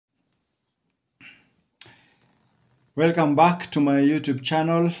Welcome back to my YouTube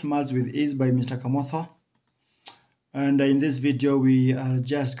channel, Maths with Ease by Mr. Kamotho. And in this video, we are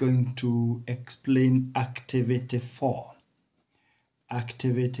just going to explain Activity 4.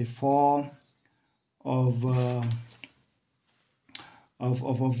 Activity 4 of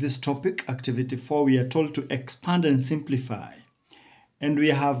this topic. Activity 4, we are told to expand and simplify. And we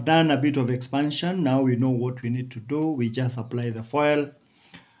have done a bit of expansion. Now we know what we need to do. We just apply the FOIL.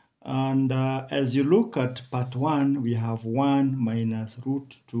 And as you look at part 1, we have 1 minus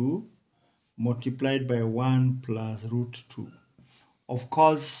root 2 multiplied by 1 plus root 2. Of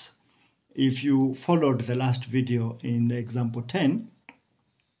course, if you followed the last video in example 10,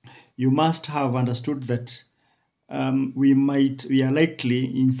 you must have understood that we are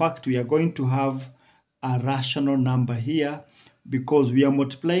likely, in fact, we are going to have a rational number here because we are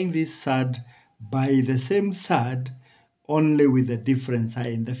multiplying this surd by the same surd, only with a different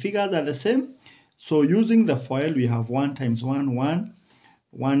sign. The figures are the same. So using the FOIL, we have 1 times 1, 1.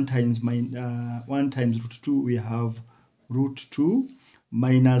 1 times root 2, we have root 2.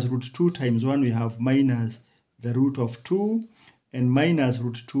 Minus root 2 times 1, we have minus the root of 2. And minus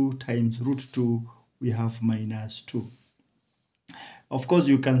root 2 times root 2, we have minus 2. Of course,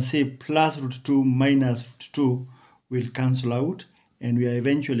 you can say plus root 2 minus root 2 will cancel out. And we are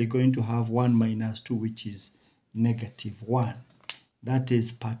eventually going to have 1 minus 2, which is negative 1. That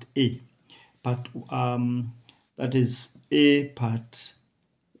is part A. That is A part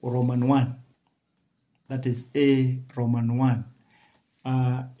Roman 1. That is A Roman 1.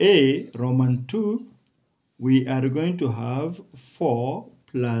 A Roman 2, we are going to have 4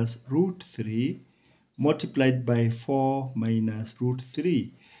 plus root 3 multiplied by 4 minus root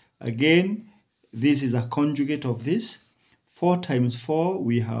 3. Again, this is a conjugate of this. 4 times 4,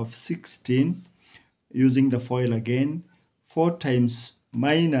 we have 16. Using the FOIL again, 4 times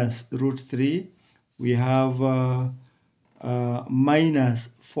minus root 3, we have minus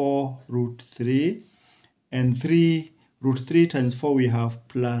 4 root 3. And root 3 times 4, we have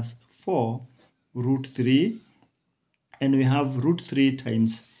plus 4 root 3. And we have root 3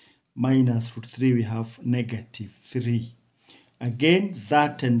 times minus root 3, we have negative 3. Again,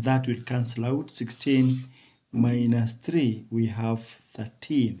 that and that will cancel out. 16 minus 3, we have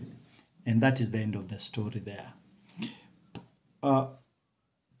 13. And that is the end of the story there.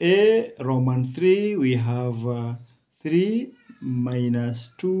 A Roman 3, we have 3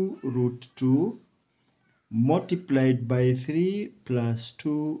 minus 2 root 2 multiplied by 3 plus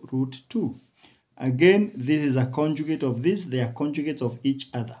 2 root 2. Again, this is a conjugate of this. They are conjugates of each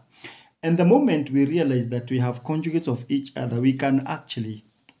other. And the moment we realize that we have conjugates of each other, we can actually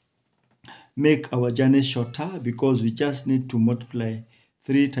make our journey shorter because we just need to multiply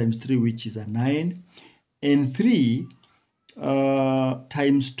 3 times 3, which is a 9. And 3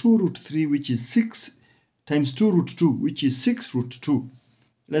 times 2 root 3, which is 6, times 2 root 2, which is 6 root 2.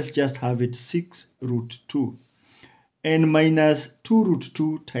 Let's just have it 6 root 2. And minus 2 root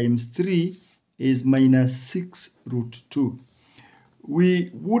 2 times 3 is minus 6 root 2. We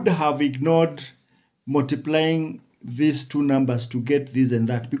would have ignored multiplying these two numbers to get this and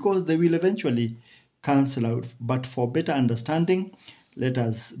that because they will eventually cancel out. But for better understanding, let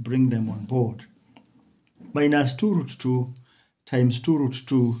us bring them on board. Minus 2 root 2 times 2 root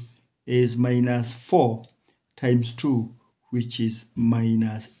 2 is minus 4 times 2, which is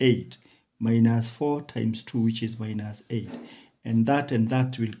minus 8. Minus 4 times 2, which is minus 8. And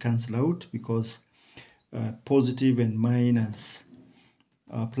that will cancel out because positive and minus,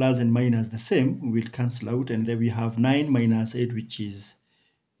 plus and minus the same, will cancel out. And then we have 9 minus 8, which is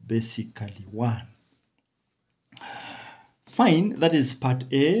basically 1. Fine, that is part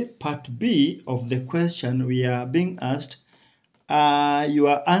A. Part B of the question, we are being asked, are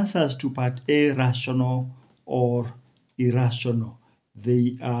your answers to part A rational or irrational?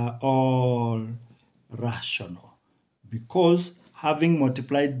 They are all rational because having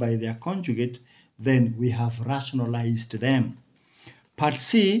multiplied by their conjugate, then we have rationalized them. Part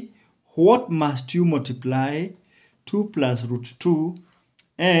C, what must you multiply 2 plus root 2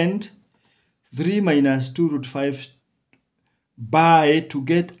 and 3 minus 2 root 5 by to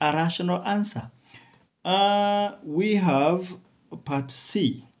get a rational answer? We have part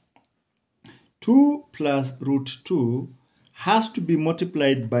C. 2 plus root 2 has to be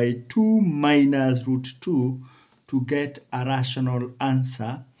multiplied by 2 minus root 2 to get a rational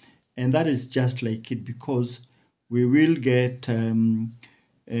answer. And that is just like it because we will get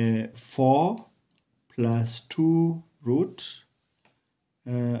 4 plus 2 root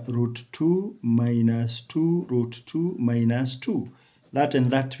 2 minus 2 root 2 minus 2. That and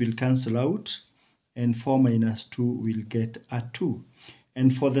that will cancel out. And 4 minus 2 will get a 2.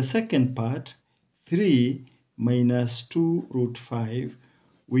 And for the second part, 3 minus 2 root 5,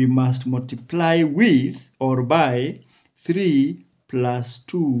 we must multiply with or by 3 plus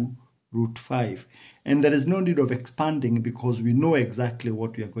 2 root 5. And there is no need of expanding because we know exactly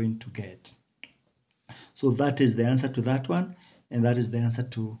what we are going to get. So that is the answer to that one. And that is the answer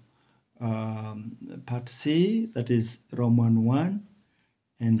to part C, that is Roman 1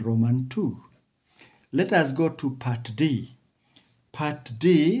 and Roman 2. Let us go to part D. Part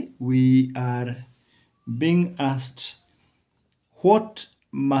D, we are being asked, what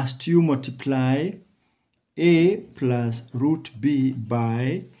must you multiply a plus root b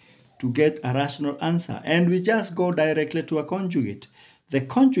by to get a rational answer? And we just go directly to a conjugate. The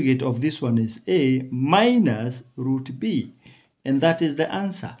conjugate of this one is a minus root b, and that is the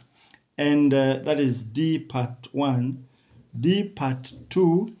answer. And that is D part 1. D part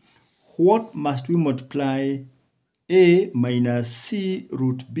 2, what must we multiply a minus c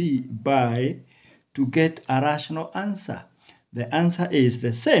root b by to get a rational answer? The answer is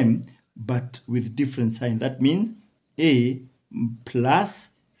the same, but with different sign. That means a plus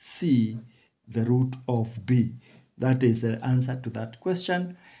c, the root of b. That is the answer to that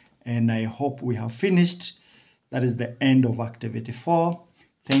question. And I hope we have finished. That is the end of activity 4.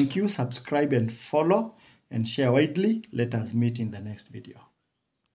 Thank you. Subscribe and follow and share widely. Let us meet in the next video.